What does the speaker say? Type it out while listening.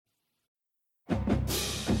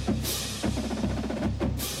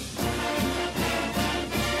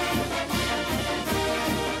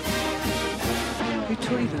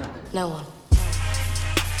No one.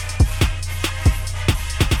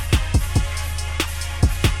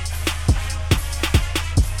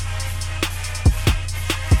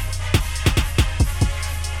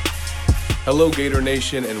 Hello, Gator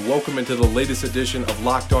Nation, and welcome into the latest edition of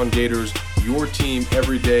Locked On Gators, your team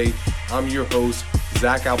every day. I'm your host,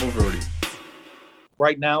 Zach Alberverdi.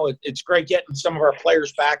 Right now, it's great getting some of our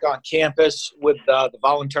players back on campus with the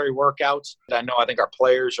voluntary workouts. I think our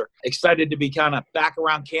players are excited to be kind of back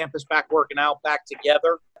around campus, back working out, back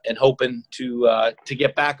together, and hoping to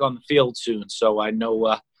get back on the field soon. So I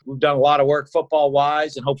know we've done a lot of work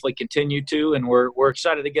football-wise and hopefully continue to, and we're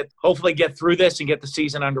excited to hopefully get through this and get the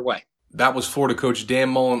season underway. That was Florida coach Dan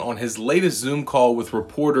Mullen on his latest Zoom call with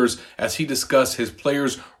reporters as he discussed his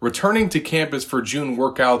players returning to campus for June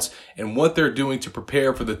workouts and what they're doing to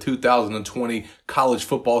prepare for the 2020 college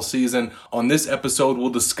football season. On this episode, we'll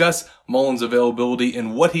discuss Mullen's availability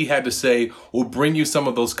and what he had to say. We'll bring you some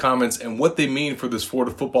of those comments and what they mean for this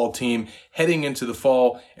Florida football team heading into the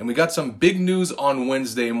fall. And we got some big news on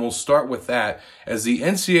Wednesday, and we'll start with that as the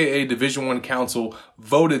NCAA Division I Council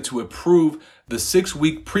voted to approve the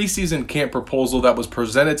 6-week preseason camp proposal that was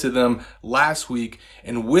presented to them last week.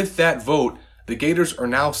 And with that vote, the Gators are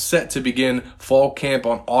now set to begin fall camp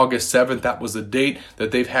on August 7th. That was the date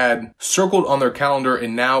that they've had circled on their calendar,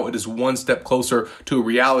 and now it is one step closer to a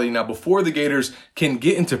reality. Now, before the Gators can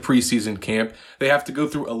get into preseason camp, they have to go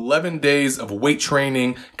through 11 days of weight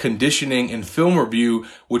training, conditioning, and film review,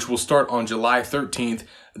 which will start on July 13th.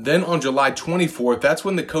 Then on July 24th, that's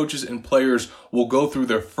when the coaches and players will go through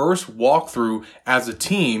their first walkthrough as a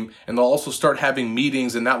team, and they'll also start having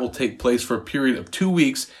meetings, and that will take place for a period of 2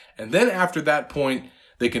 weeks. And then after that point,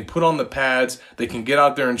 they can put on the pads, they can get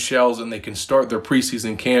out there in shells, and they can start their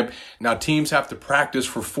preseason camp. Now, teams have to practice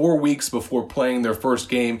for 4 weeks before playing their first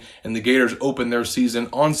game, and the Gators open their season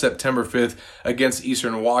on September 5th against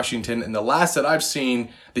Eastern Washington. And the last that I've seen,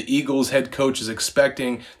 the Eagles head coach is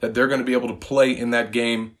expecting that they're going to be able to play in that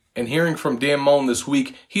game. And hearing from Dan Mullen this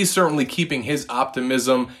week, he's certainly keeping his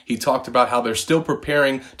optimism. He talked about how they're still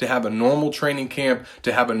preparing to have a normal training camp,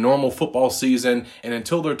 to have a normal football season, and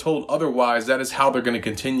until they're told otherwise, that is how they're going to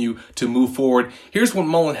continue to move forward. Here's what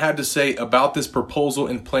Mullen had to say about this proposal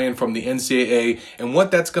and plan from the NCAA and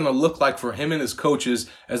what that's going to look like for him and his coaches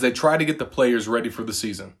as they try to get the players ready for the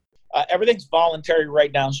season. Everything's voluntary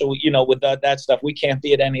right now, so with that stuff, we can't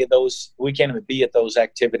be at any of those. We can't even be at those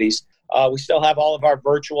activities. We still have all of our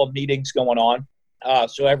virtual meetings going on,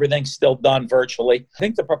 so everything's still done virtually. I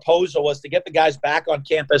think the proposal was to get the guys back on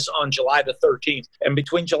campus on July the 13th, and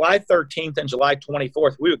between July 13th and July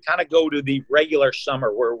 24th, we would kind of go to the regular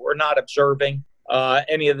summer where we're not observing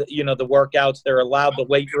any of the the workouts. They're allowed the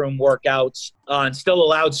weight room workouts and still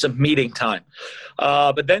allowed some meeting time.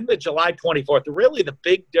 But then the July 24th, really the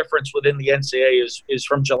big difference within the NCAA is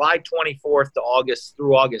from July 24th to August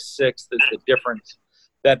through August 6th is the difference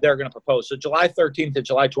that they're going to propose. So July 13th to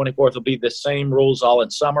July 24th will be the same rules all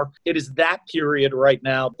in summer. It is that period right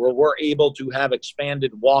now where we're able to have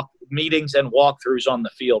expanded meetings and walkthroughs on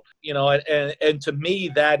the field. And to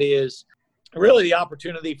me, that is really the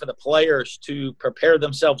opportunity for the players to prepare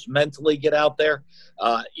themselves mentally, get out there,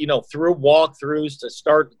 through walkthroughs to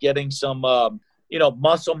start getting some,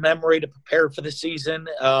 muscle memory to prepare for the season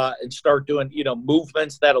and start doing,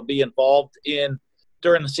 movements that'll be involved in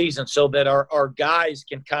during the season so that our guys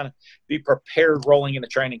can kind of be prepared rolling into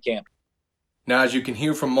training camp. Now, as you can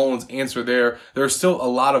hear from Mullen's answer there's still a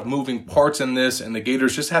lot of moving parts in this, and the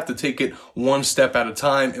Gators just have to take it one step at a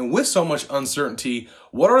time. And with so much uncertainty,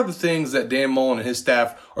 what are the things that Dan Mullen and his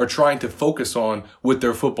staff are trying to focus on with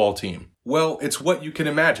their football team? Well, it's what you can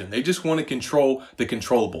imagine. They just want to control the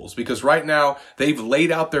controllables because right now they've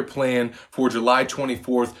laid out their plan for July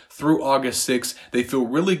 24th through August 6th. They feel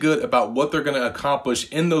really good about what they're going to accomplish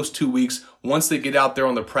in those 2 weeks once they get out there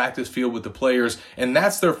on the practice field with the players, and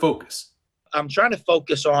that's their focus. I'm trying to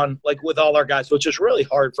focus on, with all our guys, which is really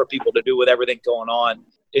hard for people to do with everything going on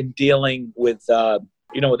in dealing with,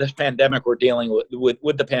 with this pandemic we're dealing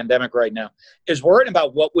with the pandemic right now, is worrying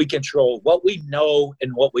about what we control, what we know,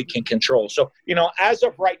 and what we can control. So, as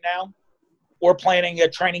of right now, we're planning a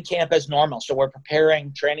training camp as normal. So we're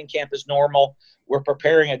preparing training camp as normal. We're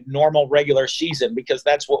preparing a normal regular season because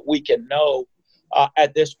that's what we can know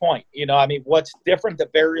at this point. What's different, the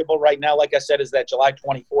variable right now, like I said, is that July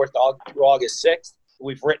 24th through August 6th.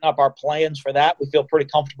 We've written up our plans for that. We feel pretty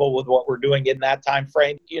comfortable with what we're doing in that time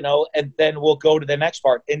frame, and then we'll go to the next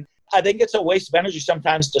part. And I think it's a waste of energy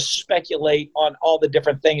sometimes to speculate on all the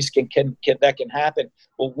different things that can happen.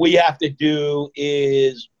 What we have to do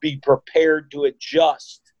is be prepared to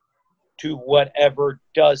adjust to whatever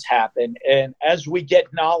does happen. And as we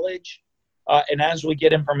get knowledge And as we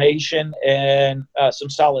get information and some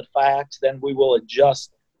solid facts, then we will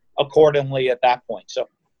adjust accordingly at that point. So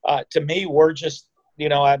to me, we're just,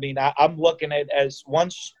 I'm looking at as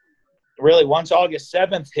once August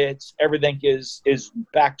 7th hits, everything is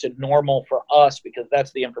back to normal for us because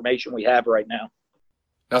that's the information we have right now.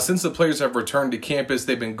 Now, since the players have returned to campus,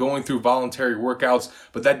 they've been going through voluntary workouts,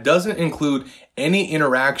 but that doesn't include any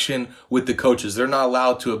interaction with the coaches. They're not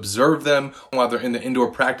allowed to observe them while they're in the indoor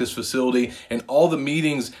practice facility, and all the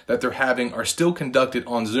meetings that they're having are still conducted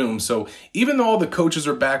on Zoom. So even though all the coaches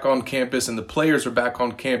are back on campus and the players are back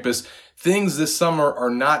on campus, things this summer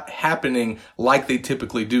are not happening like they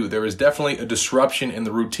typically do. There is definitely a disruption in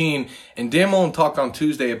the routine. And Dan Mullen talked on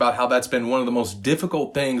Tuesday about how that's been one of the most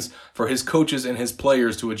difficult things for his coaches and his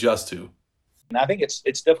players to adjust to. And I think it's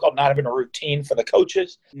difficult not having a routine for the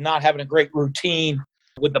coaches, not having a great routine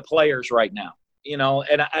with the players right now. And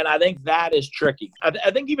I think that is tricky.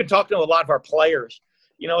 I think even talking to a lot of our players,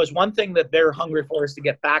 is one thing that they're hungry for is to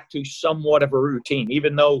get back to somewhat of a routine,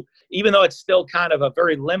 even though it's still kind of a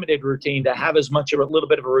very limited routine, to have as much of a little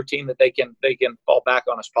bit of a routine that they can fall back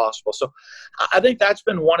on as possible. So I think that's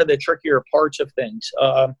been one of the trickier parts of things.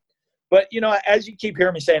 But, as you keep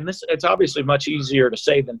hearing me saying this, it's obviously much easier to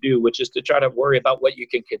say than do, which is to try to worry about what you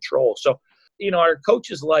can control. So, our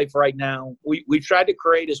coach's life right now, we've tried to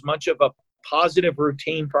create as much of a positive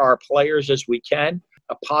routine for our players as we can,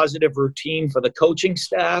 a positive routine for the coaching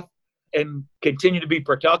staff, and continue to be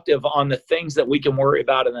productive on the things that we can worry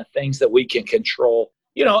about and the things that we can control.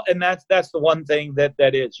 And that's the one thing that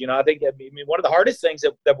is, I think, one of the hardest things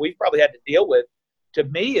that we've probably had to deal with, to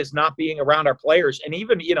me, is not being around our players. And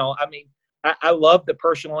even, I love the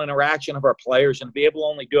personal interaction of our players, and to be able to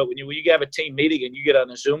only do it when you have a team meeting and you get on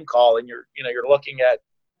a Zoom call and you're looking at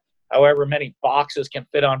however many boxes can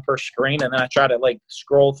fit on per screen. And then I try to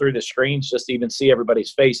scroll through the screens just to even see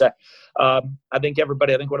everybody's face. I think one of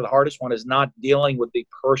the hardest one is not dealing with the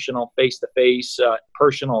personal face-to-face,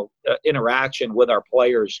 personal interaction with our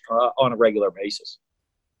players on a regular basis.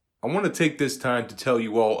 I want to take this time to tell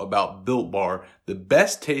you all about Built Bar, the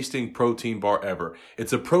best tasting protein bar ever.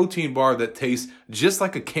 It's a protein bar that tastes just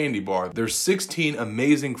like a candy bar. There's 16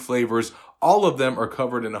 amazing flavors. All of them are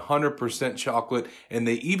covered in 100% chocolate, and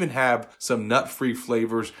they even have some nut-free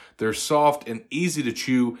flavors. They're soft and easy to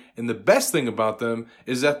chew, and the best thing about them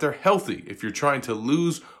is that they're healthy. If you're trying to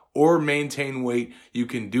lose or maintain weight, you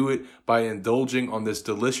can do it by indulging on this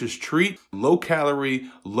delicious treat. Low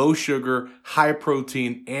calorie, low sugar, high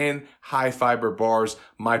protein, and high fiber bars.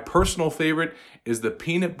 My personal favorite is the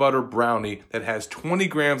peanut butter brownie that has 20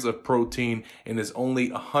 grams of protein and is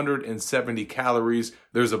only 170 calories.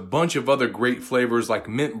 There's a bunch of other great flavors like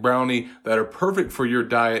mint brownie that are perfect for your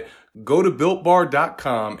diet. Go to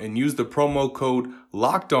BuiltBar.com and use the promo code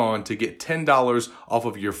LOCKEDON to get $10 off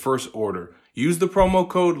of your first order. Use the promo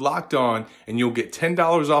code LOCKEDON and you'll get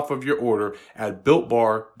 $10 off of your order at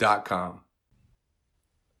BuiltBar.com.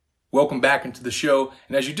 Welcome back into the show.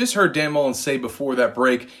 And as you just heard Dan Mullen say before that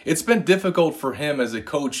break, it's been difficult for him as a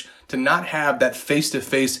coach to not have that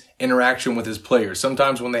face-to-face interaction with his players.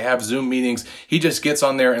 Sometimes when they have Zoom meetings, he just gets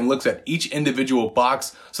on there and looks at each individual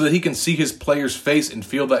box so that he can see his player's face and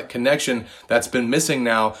feel that connection that's been missing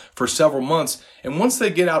now for several months. And once they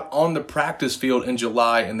get out on the practice field in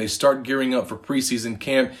July and they start gearing up for preseason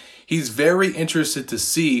camp, he's very interested to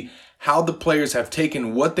see how the players have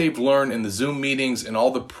taken what they've learned in the Zoom meetings and all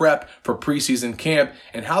the prep for preseason camp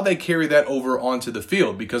and how they carry that over onto the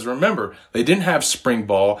field. Because remember, they didn't have spring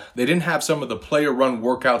ball. They didn't have some of the player run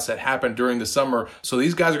workouts that happened during the summer. So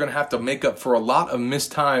these guys are going to have to make up for a lot of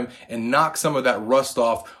missed time and knock some of that rust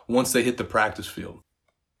off once they hit the practice field.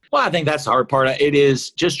 Well, I think that's the hard part. It is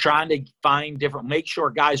just trying to make sure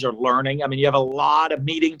guys are learning. I mean, you have a lot of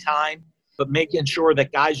meeting time, but making sure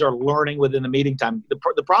that guys are learning within the meeting time.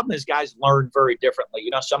 The problem is guys learn very differently.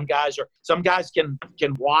 Some guys can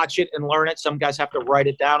watch it and learn it. Some guys have to write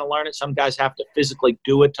it down and learn it. Some guys have to physically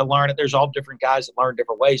do it to learn it. There's all different guys that learn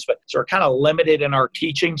different ways, but so we're kind of limited in our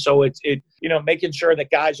teaching. So it's making sure that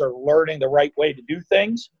guys are learning the right way to do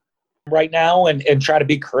things right now and try to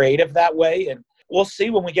be creative that way. And we'll see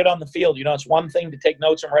when we get on the field. It's one thing to take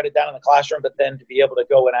notes and write it down in the classroom, but then to be able to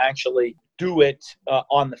go and actually do it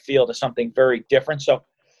on the field is something very different. So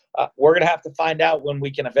we're going to have to find out when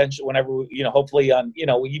we can eventually, hopefully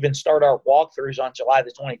we even start our walkthroughs on July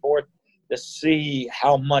the 24th to see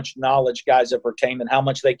how much knowledge guys have retained and how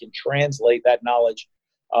much they can translate that knowledge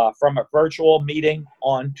from a virtual meeting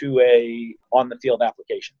onto a on-the-field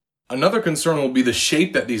application. Another concern will be the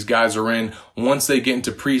shape that these guys are in once they get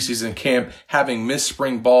into preseason camp, having missed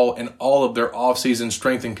spring ball and all of their offseason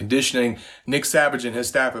strength and conditioning. Nick Savage and his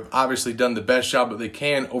staff have obviously done the best job that they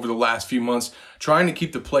can over the last few months, trying to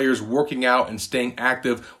keep the players working out and staying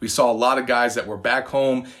active. We saw a lot of guys that were back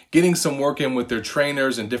home, getting some work in with their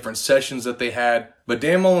trainers and different sessions that they had. But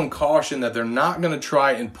Dan Mullen cautioned that they're not going to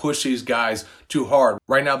try and push these guys too hard.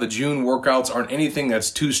 Right now, the June workouts aren't anything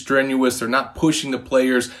that's too strenuous. They're not pushing the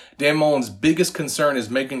players. Dan Mullen's biggest concern is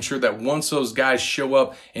making sure that once those guys show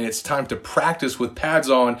up and it's time to practice with pads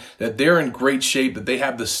on, that they're in great shape, that they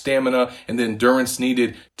have the stamina and the endurance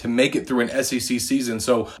needed to make it through an SEC season.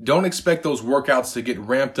 So don't expect those workouts to get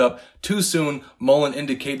ramped up too soon. Mullen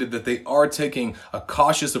indicated that they are taking a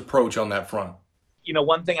cautious approach on that front. You know,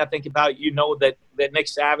 one thing I think about, that Nick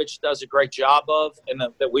Savage does a great job of, and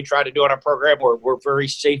that we try to do in our program, we're very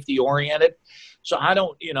safety oriented. So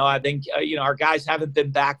I think our guys haven't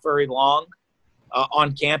been back very long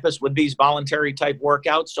on campus with these voluntary type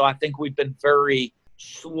workouts. So I think we've been very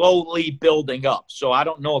slowly building up. So I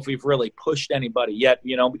don't know if we've really pushed anybody yet,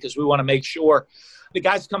 because we want to make sure the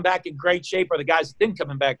guys come back in great shape, or the guys that didn't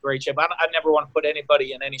come in back in great shape. I never want to put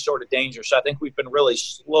anybody in any sort of danger. So I think we've been really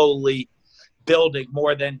slowly building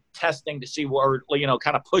more than testing to see where,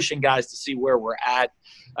 kind of pushing guys to see where we're at,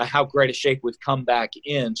 how great a shape we've come back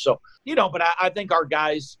in. So, but I think our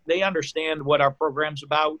guys, they understand what our program's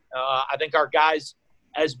about. I think our guys,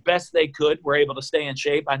 as best they could, were able to stay in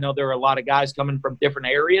shape. I know there are a lot of guys coming from different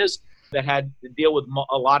areas that had to deal with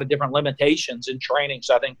a lot of different limitations in training.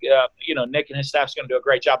 So I think, Nick and his staff's going to do a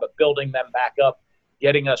great job of building them back up,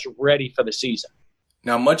 getting us ready for the season.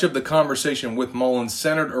 Now, much of the conversation with Mullen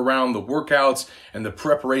centered around the workouts and the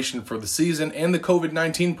preparation for the season and the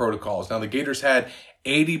COVID-19 protocols. Now, the Gators had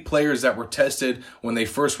 80 players that were tested when they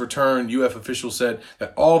first returned. UF officials said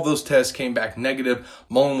that all of those tests came back negative.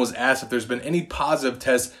 Mullen was asked if there's been any positive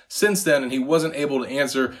tests since then, and he wasn't able to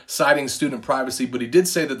answer, citing student privacy. But he did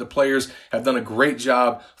say that the players have done a great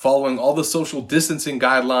job following all the social distancing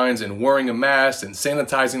guidelines and wearing a mask and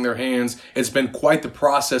sanitizing their hands. It's been quite the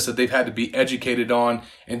process that they've had to be educated on.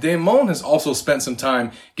 And Dan Mullen has also spent some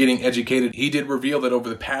time getting educated. He did reveal that over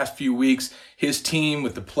the past few weeks, his team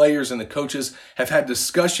with the players and the coaches have had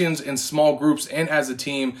discussions in small groups and as a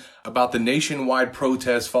team about the nationwide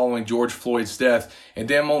protests following George Floyd's death. And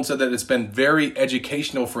Dan Mullen said that it's been very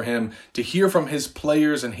educational for him to hear from his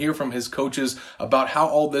players and hear from his coaches about how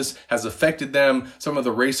all this has affected them, some of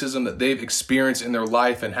the racism that they've experienced in their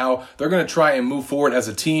life, and how they're going to try and move forward as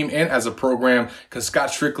a team and as a program, because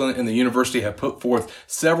Scott Strickland and the university have put forth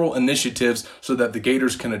several initiatives so that the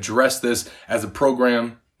Gators can address this as a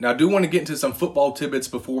program. Now, I do want to get into some football tidbits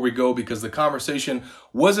before we go, because the conversation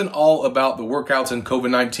wasn't all about the workouts and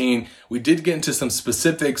COVID-19. We did get into some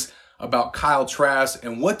specifics about Kyle Trask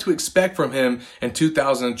and what to expect from him in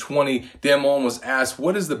 2020. Dan Mullen was asked,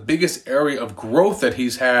 what is the biggest area of growth that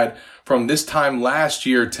he's had from this time last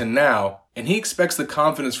year to now? And he expects the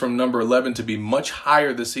confidence from number 11 to be much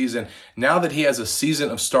higher this season. Now that he has a season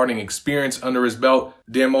of starting experience under his belt,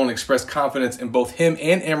 Dan Mullen expressed confidence in both him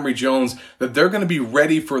and Emory Jones that they're going to be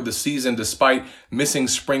ready for the season despite missing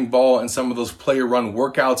spring ball and some of those player-run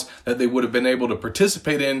workouts that they would have been able to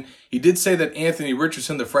participate in. He did say that Anthony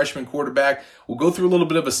Richardson, the freshman quarterback, will go through a little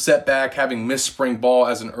bit of a setback having missed spring ball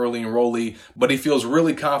as an early enrollee, but he feels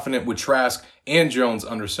really confident with Trask and Jones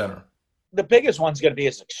under center. The biggest one's going to be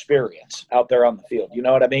his experience out there on the field. You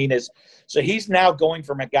know what I mean? So he's now going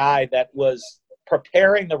from a guy that was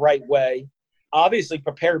preparing the right way, obviously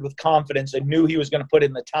prepared with confidence and knew he was going to put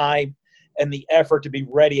in the time and the effort to be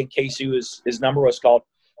ready in case his number was called,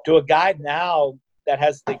 to a guy now that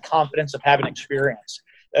has the confidence of having experience,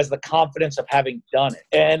 has the confidence of having done it.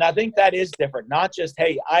 And I think that is different. Not just,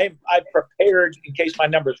 hey, I've prepared in case my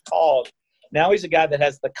number is called. Now he's a guy that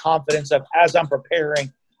has the confidence of, as I'm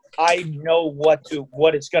preparing, I know what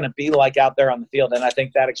it's going to be like out there on the field, and I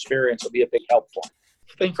think that experience will be a big help for him.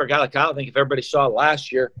 I think for a guy like Kyle, I think if everybody saw it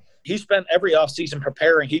last year, he spent every offseason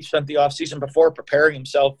preparing. He spent the offseason before preparing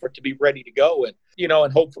himself to be ready to go.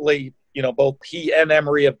 And hopefully, both he and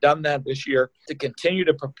Emory have done that this year to continue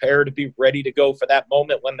to prepare to be ready to go for that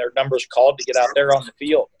moment when their number's called to get out there on the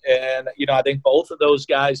field. And, I think both of those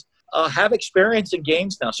guys have experience in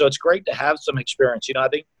games now. So it's great to have some experience. I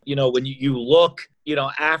think, when you look,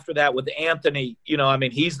 after that with Anthony,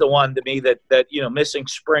 he's the one to me that missing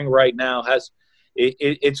spring right now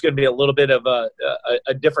it's going to be a little bit of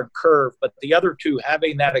a different curve. But the other two,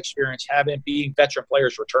 having that experience, being veteran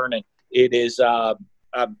players returning, it is, I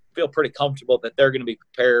feel pretty comfortable that they're going to be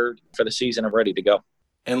prepared for the season and ready to go.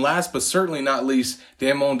 And last but certainly not least,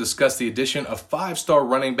 Dan Mullen discussed the addition of five-star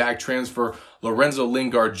running back transfer Lorenzo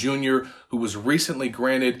Lingard Jr., who was recently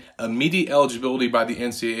granted immediate eligibility by the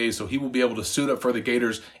NCAA, so he will be able to suit up for the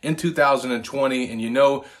Gators in 2020, and you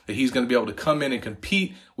know that he's going to be able to come in and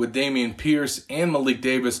compete with Dameon Pierce and Malik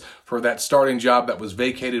Davis for that starting job that was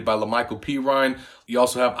vacated by LaMichael Pirine. You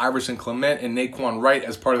also have Iverson Clement and Naquan Wright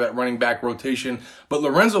as part of that running back rotation. But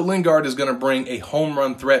Lorenzo Lingard is going to bring a home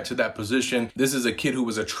run threat to that position. This is a kid who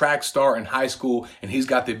was a track star in high school, and he's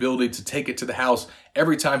got the ability to take it to the house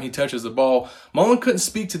every time he touches the ball. Mullen couldn't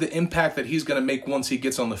speak to the impact that he's going to make once he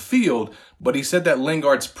gets on the field, but he said that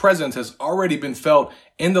Lingard's presence has already been felt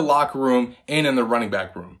in the locker room and in the running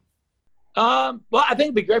back room. Well, I think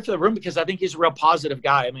it'd be great for the room because I think he's a real positive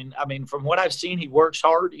guy. I mean, from what I've seen, he works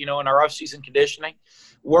hard, in our off-season conditioning,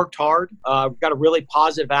 worked hard, got a really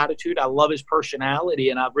positive attitude. I love his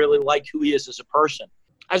personality, and I really like who he is as a person.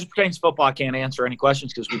 As it pertains to football, I can't answer any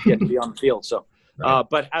questions because we've yet to be on the field. So,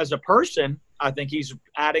 but as a person, I think he's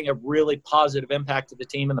adding a really positive impact to the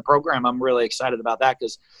team and the program. I'm really excited about that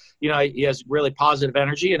because, he has really positive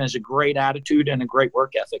energy and has a great attitude and a great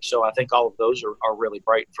work ethic. So I think all of those are really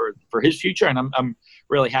bright for his future, and I'm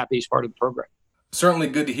really happy he's part of the program. Certainly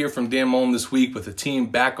good to hear from Dan Mullen this week with the team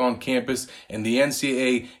back on campus and the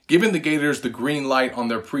NCAA giving the Gators the green light on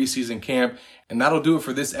their preseason camp. And that'll do it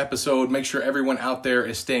for this episode. Make sure everyone out there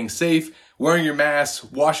is staying safe, wearing your masks,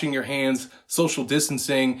 washing your hands, social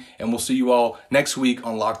distancing, and we'll see you all next week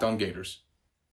on Locked On Gators.